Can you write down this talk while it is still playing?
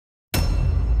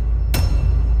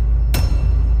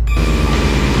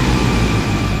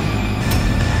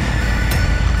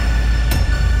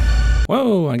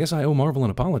I guess I owe Marvel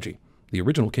an apology. The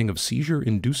original king of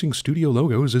seizure-inducing studio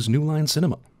logos is New Line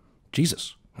Cinema.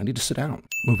 Jesus, I need to sit down.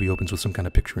 Movie opens with some kind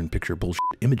of picture-in-picture bullshit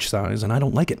image size, and I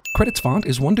don't like it. Credits font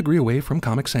is 1 degree away from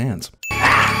Comic Sans.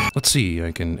 Let's see,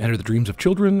 I can enter the dreams of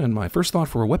children, and my first thought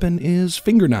for a weapon is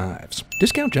finger knives.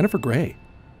 Discount Jennifer Grey.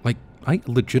 Like, I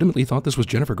legitimately thought this was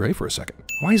Jennifer Grey for a second.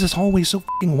 Why is this hallway so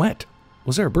f***ing wet?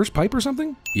 Was there a burst pipe or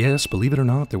something? Yes, believe it or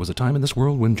not, there was a time in this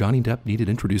world when Johnny Depp needed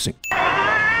introducing.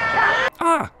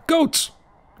 Ah, goats!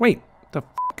 Wait, the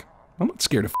f***? I'm not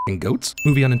scared of f***ing goats.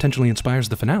 Movie unintentionally inspires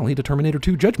the finale to Terminator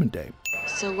 2 Judgment Day.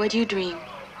 So what do you dream?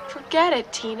 Forget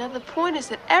it, Tina. The point is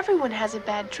that everyone has a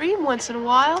bad dream once in a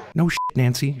while. No shit,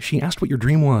 Nancy. She asked what your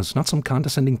dream was, not some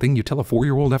condescending thing you tell a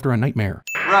 4-year-old after a nightmare.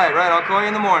 Right, I'll call you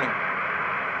in the morning.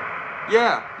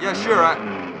 Yeah,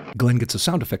 sure, Glenn gets a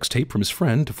sound effects tape from his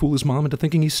friend to fool his mom into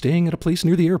thinking he's staying at a place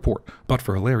near the airport. But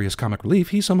for hilarious comic relief,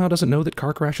 he somehow doesn't know that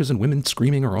car crashes and women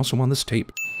screaming are also on this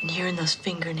tape. And hearing those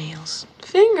fingernails.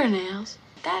 Fingernails?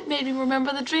 That made me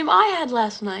remember the dream I had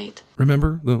last night.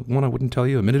 Remember the one I wouldn't tell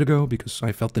you a minute ago because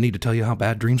I felt the need to tell you how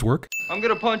bad dreams work? I'm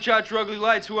gonna punch out your ugly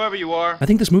lights, whoever you are. I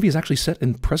think this movie is actually set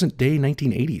in present-day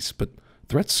 1980s, but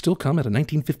threats still come at a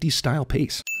 1950s style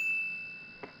pace.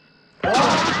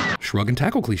 Shrug and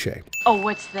tackle cliche. Oh,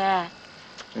 what's that?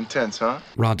 Intense, huh?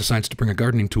 Rod decides to bring a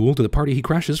gardening tool to the party he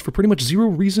crashes for pretty much zero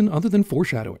reason other than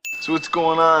foreshadowing. So what's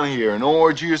going on here? An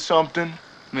orgy or something?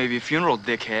 Maybe a funeral,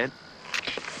 dickhead.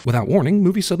 Without warning,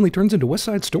 movie suddenly turns into West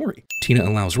Side Story. Tina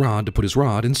allows Rod to put his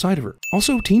rod inside of her.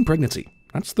 Also, teen pregnancy.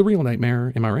 That's the real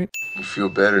nightmare, am I right? You feel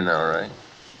better now, right?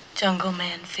 Jungle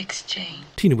Man fixed Jane.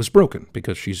 Tina was broken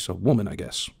because she's a woman, I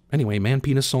guess. Anyway, man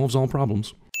penis solves all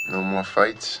problems. No more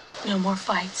fights? No more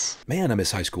fights. Man, I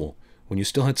miss high school, when you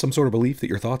still had some sort of belief that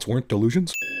your thoughts weren't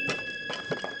delusions.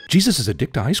 Jesus is a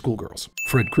dick to high school girls.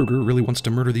 Fred Krueger really wants to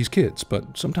murder these kids,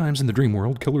 but sometimes in the dream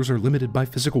world, killers are limited by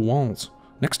physical walls.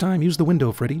 Next time, use the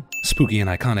window, Freddy. Spooky and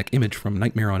iconic image from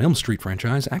Nightmare on Elm Street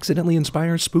franchise accidentally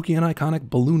inspires spooky and iconic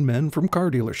balloon men from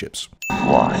car dealerships.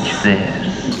 Watch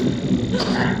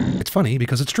this. It's funny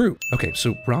because it's true. Okay,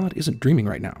 so Rod isn't dreaming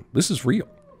right now. This is real,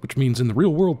 which means in the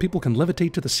real world, people can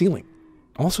levitate to the ceiling.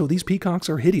 Also, these peacocks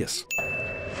are hideous.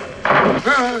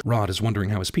 Rod is wondering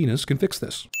how his penis can fix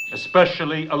this.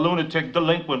 Especially a lunatic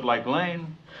delinquent like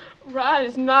Lane. Rod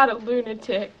is not a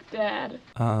lunatic, Dad.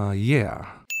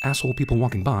 Yeah. Asshole people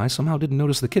walking by somehow didn't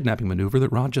notice the kidnapping maneuver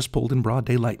that Rod just pulled in broad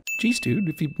daylight. Jeez, dude,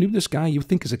 if you knew this guy you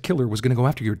think is a killer was gonna go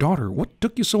after your daughter, what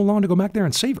took you so long to go back there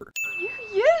and save her? You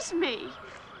used me.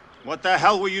 What the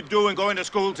hell were you doing going to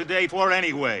school today for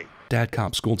anyway? Dad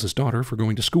cop scolds his daughter for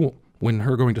going to school, when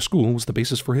her going to school was the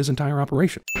basis for his entire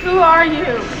operation. Who are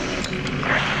you?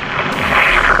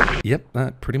 Yep,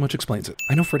 that pretty much explains it.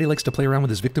 I know Freddy likes to play around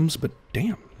with his victims, but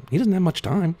damn, he doesn't have much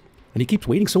time. And he keeps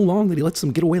waiting so long that he lets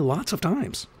them get away lots of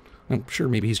times. I'm sure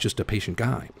maybe he's just a patient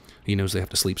guy. He knows they have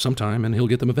to sleep sometime and he'll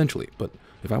get them eventually. But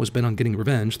if I was bent on getting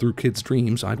revenge through kids'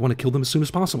 dreams, I'd want to kill them as soon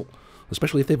as possible.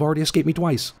 Especially if they've already escaped me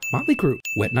twice. Motley Crue,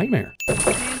 Wet Nightmare.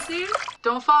 Nancy,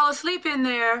 don't fall asleep in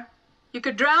there. You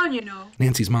could drown, you know.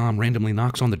 Nancy's mom randomly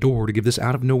knocks on the door to give this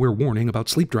out-of-nowhere warning about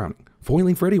sleep drowning,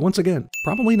 foiling Freddy once again.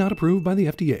 Probably not approved by the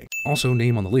FDA. Also,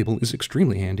 name on the label is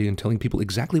extremely handy in telling people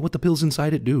exactly what the pills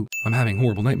inside it do. I'm having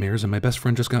horrible nightmares and my best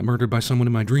friend just got murdered by someone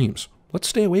in my dreams. Let's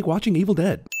stay awake watching Evil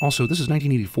Dead. Also, this is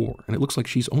 1984, and it looks like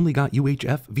she's only got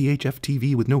UHF VHF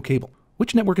TV with no cable.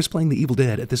 Which network is playing The Evil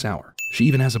Dead at this hour? She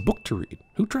even has a book to read.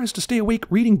 Who tries to stay awake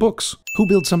reading books? Who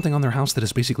builds something on their house that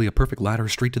is basically a perfect ladder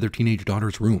straight to their teenage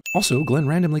daughter's room? Also, Glenn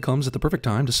randomly comes at the perfect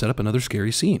time to set up another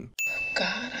scary scene.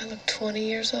 God, I look 20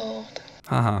 years old.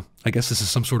 Haha, I guess this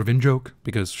is some sort of in-joke,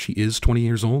 because she is 20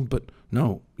 years old, but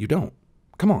no, you don't.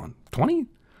 Come on, 20?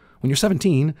 When you're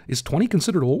 17, is 20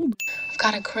 considered old? I've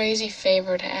got a crazy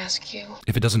favor to ask you.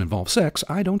 If it doesn't involve sex,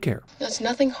 I don't care. That's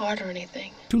nothing hard or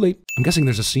anything. Too late. I'm guessing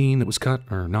there's a scene that was cut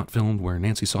or not filmed where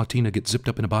Nancy saw Tina get zipped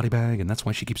up in a body bag and that's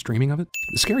why she keeps dreaming of it.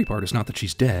 The scary part is not that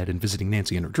she's dead and visiting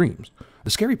Nancy in her dreams. The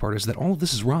scary part is that all of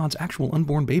this is Rod's actual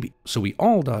unborn baby. So we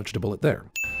all dodged a bullet there.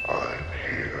 I'm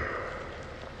here.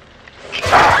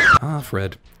 Ah,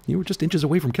 Fred. You were just inches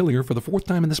away from killing her for the 4th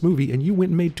time in this movie, and you went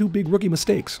and made 2 big rookie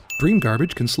mistakes. Dream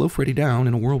garbage can slow Freddy down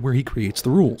in a world where he creates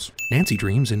the rules. Nancy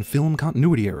dreams in film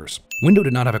continuity errors. Window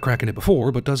did not have a crack in it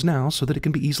before, but does now so that it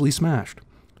can be easily smashed.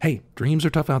 Hey, dreams are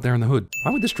tough out there in the hood.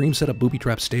 Why would this dream set up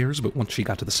booby-trapped stairs, but once she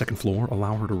got to the 2nd floor,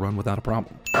 allow her to run without a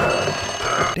problem?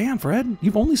 Damn, Fred,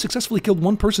 you've only successfully killed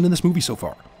 1 person in this movie so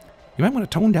far. You might want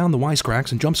to tone down the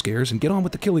wisecracks and jump scares and get on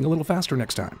with the killing a little faster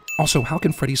next time. Also, how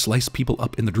can Freddy slice people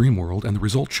up in the dream world and the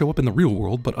results show up in the real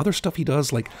world, but other stuff he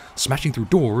does, like smashing through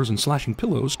doors and slashing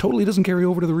pillows, totally doesn't carry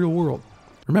over to the real world?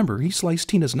 Remember, he sliced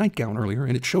Tina's nightgown earlier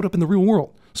and it showed up in the real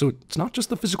world. So it's not just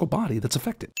the physical body that's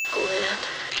affected. Glenn,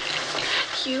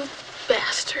 you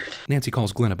bastard. Nancy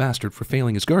calls Glenn a bastard for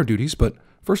failing his guard duties, but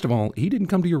first of all, he didn't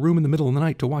come to your room in the middle of the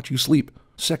night to watch you sleep.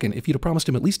 Second, if you'd have promised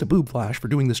him at least a boob flash for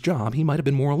doing this job, he might have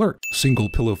been more alert. Single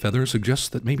pillow feather suggests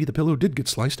that maybe the pillow did get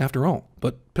sliced after all,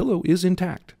 but pillow is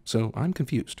intact, so I'm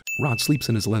confused. Rod sleeps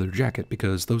in his leather jacket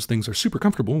because those things are super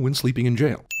comfortable when sleeping in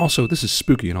jail. Also, this is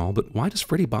spooky and all, but why does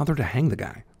Freddy bother to hang the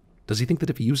guy? Does he think that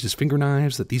if he used his finger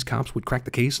knives that these cops would crack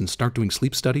the case and start doing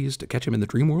sleep studies to catch him in the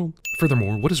dream world?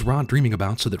 Furthermore, what is Rod dreaming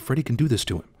about so that Freddy can do this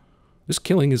to him? This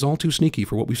killing is all too sneaky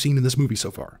for what we've seen in this movie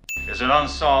so far. It's an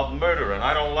unsolved murder, and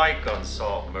I don't like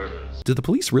unsolved murders. Did the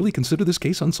police really consider this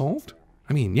case unsolved?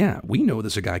 I mean, yeah, we know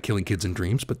there's a guy killing kids in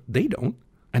dreams, but they don't.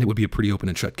 And it would be a pretty open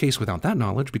and shut case without that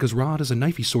knowledge because Rod is a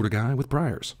knifey sort of guy with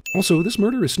priors. Also, this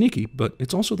murder is sneaky, but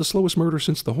it's also the slowest murder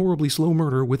since the horribly slow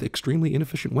murder with extremely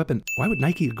inefficient weapon. Why would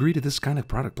Nike agree to this kind of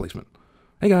product placement?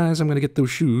 Hey guys, I'm gonna get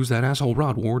those shoes that asshole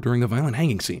Rod wore during the violent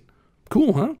hanging scene.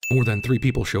 Cool, huh? More than 3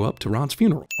 people show up to Rod's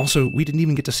funeral. Also, we didn't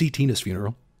even get to see Tina's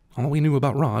funeral. All we knew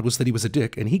about Rod was that he was a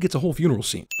dick, and he gets a whole funeral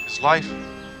scene. His life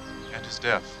and his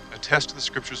death attest to the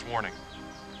Scripture's warning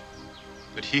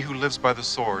that he who lives by the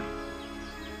sword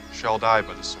shall die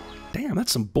by the sword. Damn,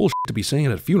 that's some bullshit to be saying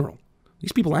at a funeral.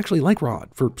 These people actually like Rod,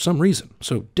 for some reason,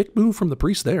 so dick move from the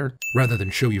priest there. Rather than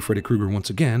show you Freddy Krueger once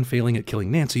again, failing at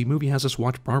killing Nancy, movie has us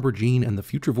watch Barbara Jean and the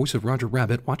future voice of Roger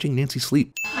Rabbit watching Nancy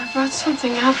sleep. I brought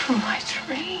something out from my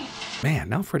dream. Man,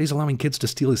 now Freddy's allowing kids to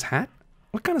steal his hat?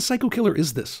 What kind of psycho killer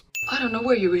is this? I don't know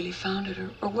where you really found it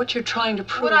or what you're trying to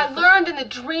prove. What I learned in the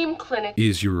dream clinic.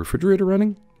 Is your refrigerator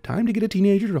running? Time to get a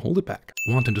teenager to hold it back.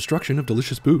 Wanton destruction of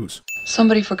delicious booze.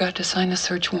 Somebody forgot to sign the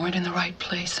search warrant in the right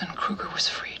place, and Krueger was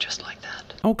free just like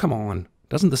that. Oh, come on.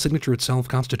 Doesn't the signature itself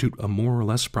constitute a more or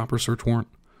less proper search warrant?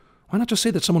 Why not just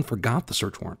say that someone forgot the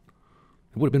search warrant?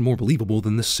 It would have been more believable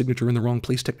than this signature in the wrong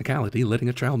place technicality letting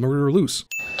a child murderer loose.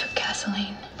 Took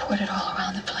gasoline, poured it all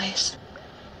around the place,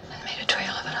 and made a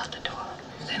trail of it out the door.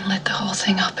 Then lit the whole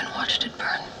thing up and watched it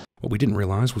burn. What we didn't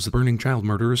realize was the burning child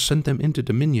murderers sent them into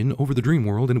dominion over the dream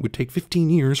world, and it would take 15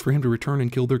 years for him to return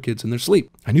and kill their kids in their sleep.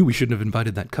 I knew we shouldn't have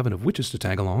invited that coven of witches to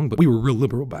tag along, but we were real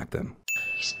liberal back then.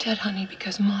 He's dead, honey,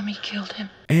 because Mommy killed him.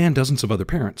 And dozens of other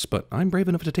parents, but I'm brave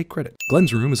enough to take credit.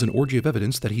 Glenn's room is an orgy of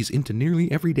evidence that he's into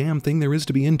nearly every damn thing there is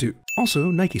to be into.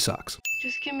 Also, Nike socks.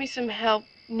 Just give me some help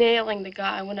nailing the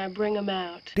guy when I bring him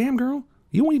out. Damn, girl.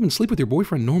 You won't even sleep with your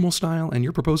boyfriend normal style, and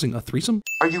you're proposing a threesome?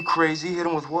 Are you crazy? Hit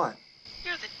him with what?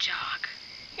 You're the jock.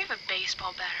 You have a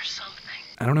baseball bat or something.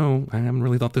 I don't know, I haven't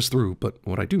really thought this through, but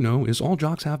what I do know is all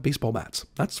jocks have baseball bats.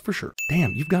 That's for sure.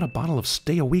 Damn, you've got a bottle of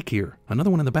Stay Awake here, another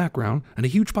one in the background, and a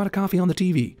huge pot of coffee on the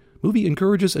TV. Movie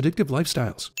encourages addictive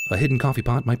lifestyles. A hidden coffee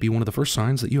pot might be one of the first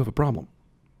signs that you have a problem.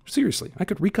 Seriously, I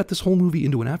could recut this whole movie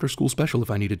into an after-school special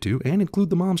if I needed to, and include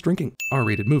the moms drinking.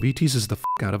 R-rated movie teases the f***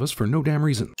 out of us for no damn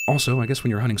reason. Also, I guess when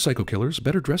you're hunting psycho killers,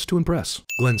 better dress to impress.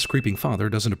 Glenn's creeping father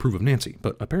doesn't approve of Nancy,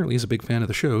 but apparently is a big fan of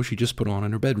the show she just put on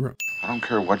in her bedroom. I don't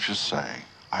care what you say.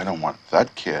 I don't want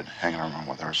that kid hanging around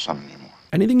with our son anymore.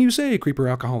 Anything you say, creeper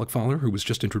alcoholic father who was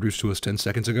just introduced to us 10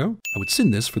 seconds ago. I would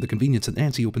send this for the convenience that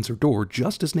Nancy opens her door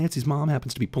just as Nancy's mom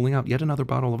happens to be pulling out yet another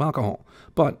bottle of alcohol.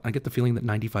 But I get the feeling that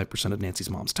 95% of Nancy's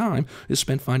mom's time is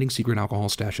spent finding secret alcohol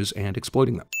stashes and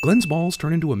exploiting them. Glenn's balls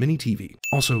turn into a mini TV.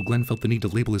 Also, Glenn felt the need to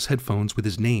label his headphones with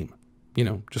his name. You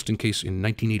know, just in case in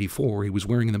 1984 he was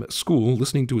wearing them at school,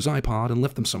 listening to his iPod, and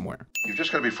left them somewhere. You've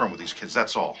just got to be firm with these kids,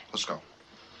 that's all. Let's go.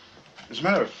 As a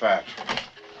matter of fact...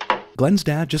 Glenn's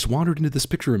dad just wandered into this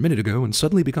picture a minute ago and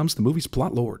suddenly becomes the movie's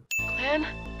plot lord. Glenn?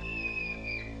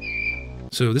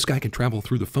 So this guy can travel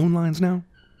through the phone lines now?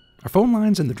 Are phone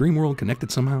lines and the dream world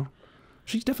connected somehow?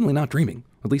 She's definitely not dreaming.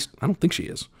 At least, I don't think she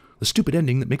is. The stupid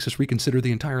ending that makes us reconsider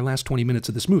the entire last 20 minutes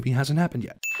of this movie hasn't happened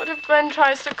yet. What if Glenn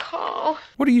tries to call?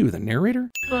 What are you, the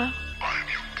narrator? Well, I'm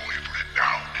your boyfriend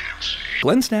now, Nancy.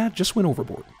 Glenn's dad just went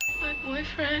overboard. my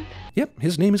boyfriend? Yep,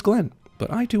 his name is Glenn.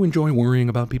 But I too enjoy worrying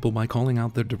about people by calling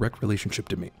out their direct relationship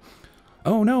to me.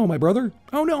 Oh no, my brother.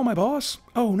 Oh no, my boss.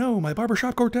 Oh no, my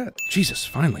barbershop quartet. Jesus,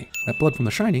 finally. That blood from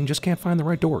The Shining just can't find the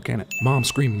right door, can it? Mom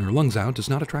screaming her lungs out does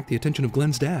not attract the attention of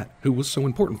Glenn's dad, who was so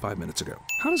important 5 minutes ago.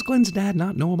 How does Glenn's dad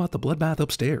not know about the bloodbath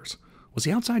upstairs? Was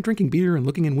he outside drinking beer and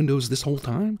looking in windows this whole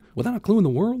time, without a clue in the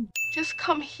world? Just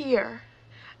come here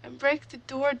and break the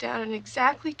door down in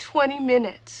exactly 20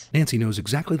 minutes. Nancy knows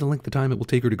exactly the length of time it will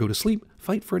take her to go to sleep,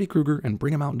 fight Freddy Krueger, and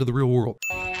bring him out into the real world.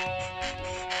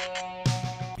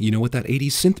 You know what that 80s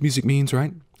synth music means,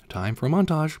 right? Time for a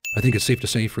montage. I think it's safe to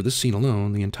say for this scene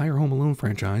alone, the entire Home Alone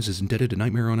franchise is indebted to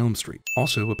Nightmare on Elm Street.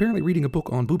 Also, apparently reading a book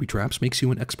on booby traps makes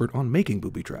you an expert on making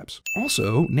booby traps.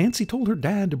 Also, Nancy told her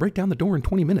dad to break down the door in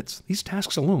 20 minutes. These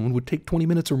tasks alone would take 20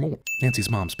 minutes or more. Nancy's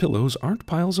mom's pillows aren't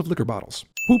piles of liquor bottles.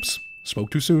 Whoops,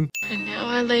 spoke too soon. And now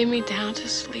I lay me down to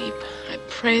sleep. I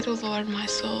pray the Lord my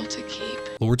soul to keep.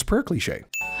 Lord's Prayer cliche.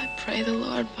 I pray the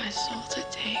Lord my soul to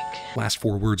take. Last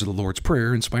 4 words of the Lord's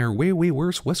Prayer inspire way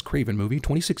worse Wes Craven movie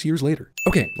 26 years later.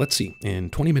 Okay, let's see. In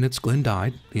 20 minutes, Glenn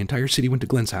died, the entire city went to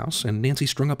Glenn's house, and Nancy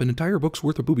strung up an entire book's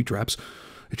worth of booby traps.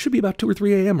 It should be about 2 or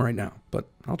 3 a.m. right now, but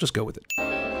I'll just go with it.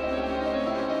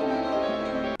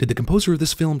 Did the composer of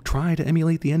this film try to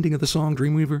emulate the ending of the song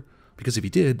Dreamweaver? Because if he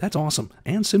did, that's awesome,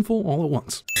 and sinful all at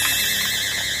once.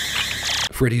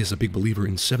 Freddy is a big believer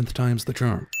in 7th time's the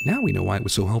charm. Now we know why it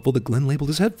was so helpful that Glenn labeled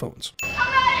his headphones.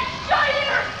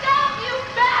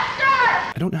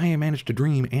 I don't know how you managed to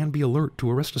dream and be alert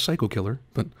to arrest a psycho killer,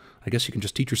 but I guess you can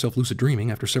just teach yourself lucid dreaming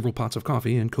after several pots of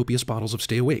coffee and copious bottles of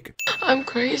Stay Awake. I'm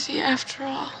crazy after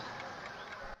all.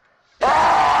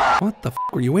 What the f***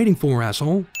 were you waiting for,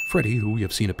 asshole? Freddy, who we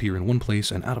have seen appear in one place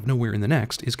and out of nowhere in the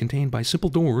next, is contained by simple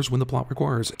doors when the plot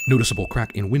requires it. Noticeable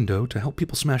crack in window to help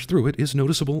people smash through it is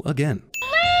noticeable again.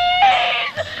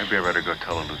 Maybe I better go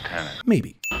tell the lieutenant.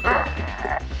 Maybe.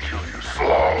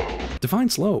 Define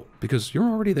slow, because you're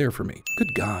already there for me.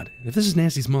 Good God, if this is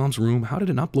Nancy's mom's room, how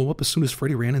did it not blow up as soon as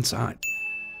Freddy ran inside?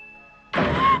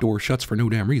 Door shuts for no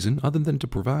damn reason other than to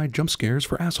provide jump scares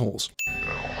for assholes.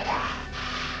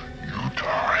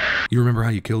 You remember how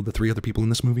you killed the 3 other people in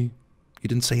this movie? You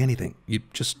didn't say anything. You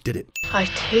just did it. I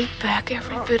take back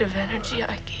every bit of energy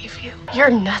I gave you. You're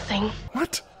nothing.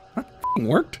 What? That f***ing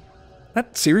worked?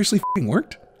 That seriously f***ing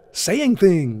worked? Saying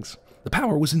things. The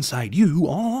power was inside you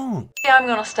all along. Yeah, I'm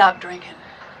gonna stop drinking.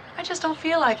 I just don't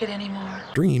feel like it anymore.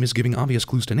 Dream is giving obvious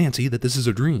clues to Nancy that this is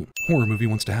a dream. Horror movie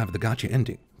wants to have the gotcha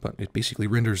ending, but it basically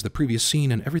renders the previous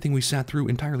scene and everything we sat through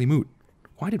entirely moot.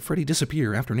 Why did Freddy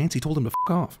disappear after Nancy told him to f***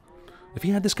 off? If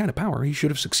he had this kind of power, he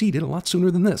should have succeeded a lot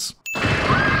sooner than this.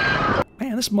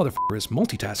 Man, this motherfucker is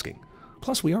multitasking.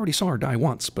 Plus, we already saw her die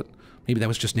once, but maybe that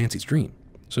was just Nancy's dream.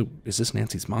 So, is this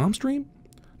Nancy's mom's dream?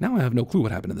 Now I have no clue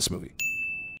what happened in this movie.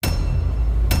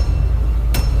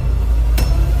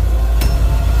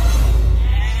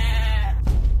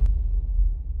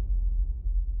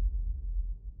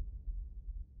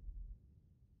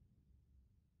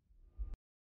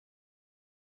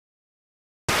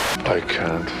 I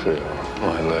can't feel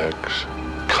my legs.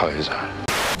 Kaiser.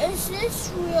 Is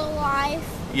this real life?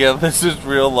 Yeah, this is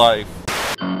real life.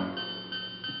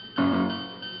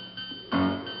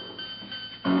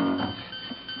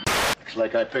 Looks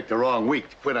like I picked the wrong week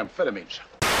to quit amphetamines.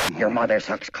 Your mother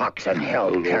sucks cocks and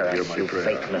hell carrots, you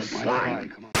faithless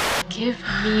swine. Give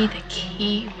me the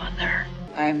key, Mother.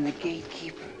 I'm the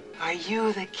gatekeeper. Are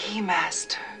you the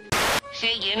keymaster?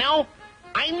 Say, you know,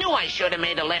 I knew I should have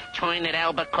made a left turn at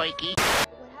Albuquerque.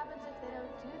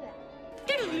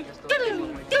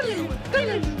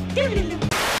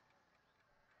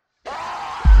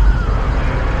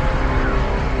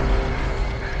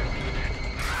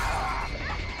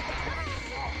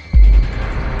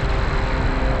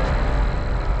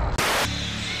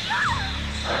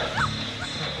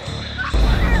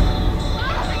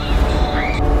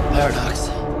 Paradox.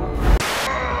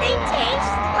 They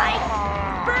taste like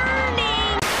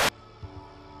burning.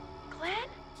 Glenn?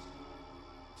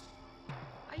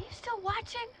 Are you still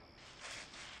watching?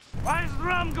 Where's the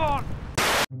rum gone?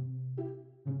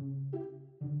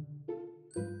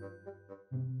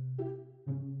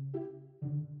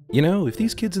 You know, if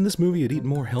these kids in this movie had eaten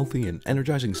more healthy and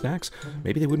energizing snacks,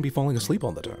 maybe they wouldn't be falling asleep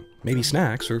all the time. Maybe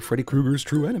snacks are Freddy Krueger's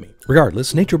true enemy.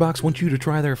 Regardless, NatureBox wants you to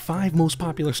try their 5 most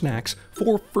popular snacks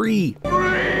for free.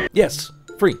 Yes,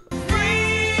 free.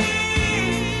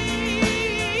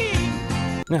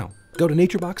 Now, go to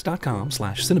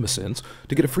naturebox.com/CinemaSins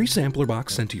to get a free sampler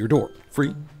box sent to your door.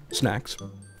 Free snacks.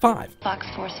 5. Box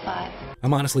Force 5.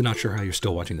 I'm honestly not sure how you're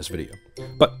still watching this video.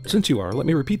 But since you are, let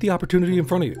me repeat the opportunity in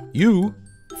front of you. You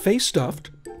face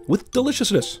stuffed with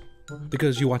deliciousness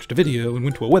because you watched a video and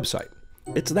went to a website.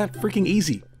 It's that freaking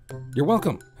easy. You're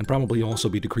welcome. And probably you'll also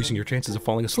be decreasing your chances of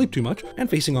falling asleep too much and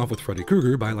facing off with Freddy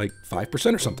Krueger by like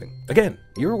 5% or something. Again,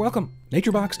 you're welcome.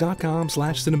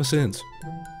 naturebox.com/CinemaSins.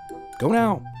 Go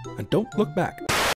now and don't look back.